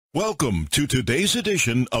Welcome to today's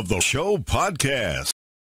edition of the show podcast.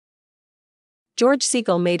 George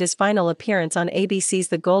Segal made his final appearance on ABC's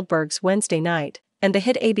The Goldbergs Wednesday night, and the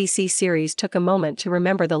hit ABC series took a moment to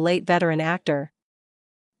remember the late veteran actor.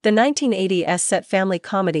 The 1980s set family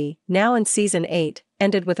comedy, now in Season 8,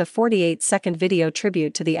 ended with a 48-second video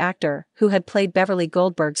tribute to the actor, who had played Beverly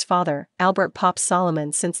Goldberg's father, Albert "Pops"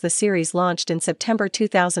 Solomon, since the series launched in September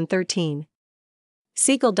 2013.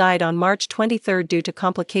 Segal died on March 23 due to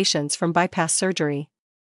complications from bypass surgery.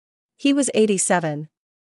 He was 87.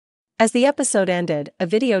 As the episode ended, a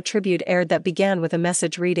video tribute aired that began with a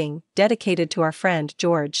message reading, "Dedicated to our friend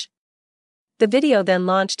George." The video then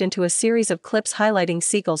launched into a series of clips highlighting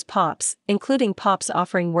Segal's Pops, including Pops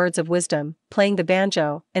offering words of wisdom, playing the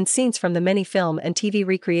banjo, and scenes from the many film and TV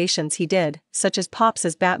recreations he did, such as Pops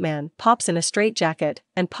as Batman, Pops in a straitjacket,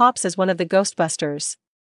 and Pops as one of the Ghostbusters.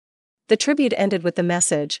 The tribute ended with the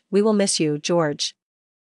message, "We will miss you, George."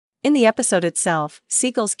 In the episode itself,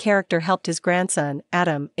 Segal's character helped his grandson,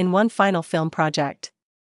 Adam, in one final film project.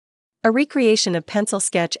 A recreation of pencil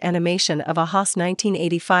sketch animation of a Haas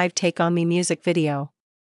 1985 Take On Me music video.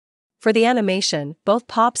 For the animation, both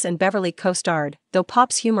Pops and Beverly co-starred, though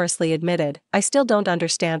Pops humorously admitted, "I still don't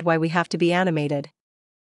understand why we have to be animated."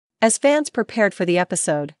 As fans prepared for the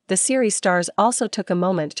episode, the series stars also took a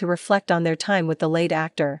moment to reflect on their time with the late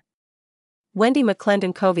actor. Wendy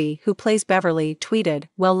McClendon-Covey, who plays Beverly, tweeted,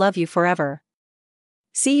 "We'll love you forever.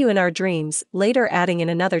 See you in our dreams," later adding in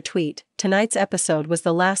another tweet, "Tonight's episode was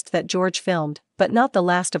the last that George filmed, but not the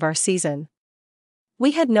last of our season.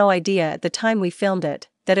 We had no idea at the time we filmed it,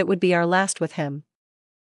 that it would be our last with him."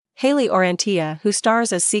 Haley Orrantia, who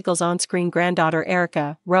stars as Segal's on-screen granddaughter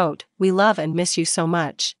Erica, wrote, "We love and miss you so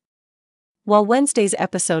much." While Wednesday's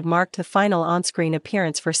episode marked the final on-screen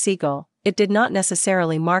appearance for Segal, it did not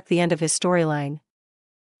necessarily mark the end of his storyline.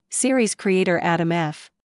 Series creator Adam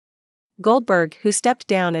F. Goldberg, who stepped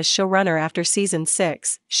down as showrunner after Season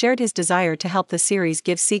 6, shared his desire to help the series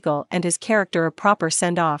give Segal and his character a proper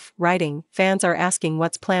send-off, writing, "Fans are asking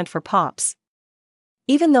what's planned for Pops.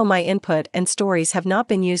 Even though my input and stories have not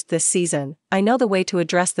been used this season, I know the way to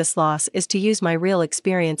address this loss is to use my real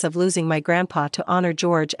experience of losing my grandpa to honor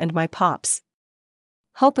George and my Pops.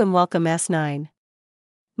 Hope and welcome S9.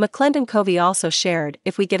 McClendon-Covey also shared,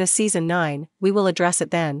 "If we get a Season 9, we will address it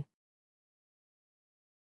then."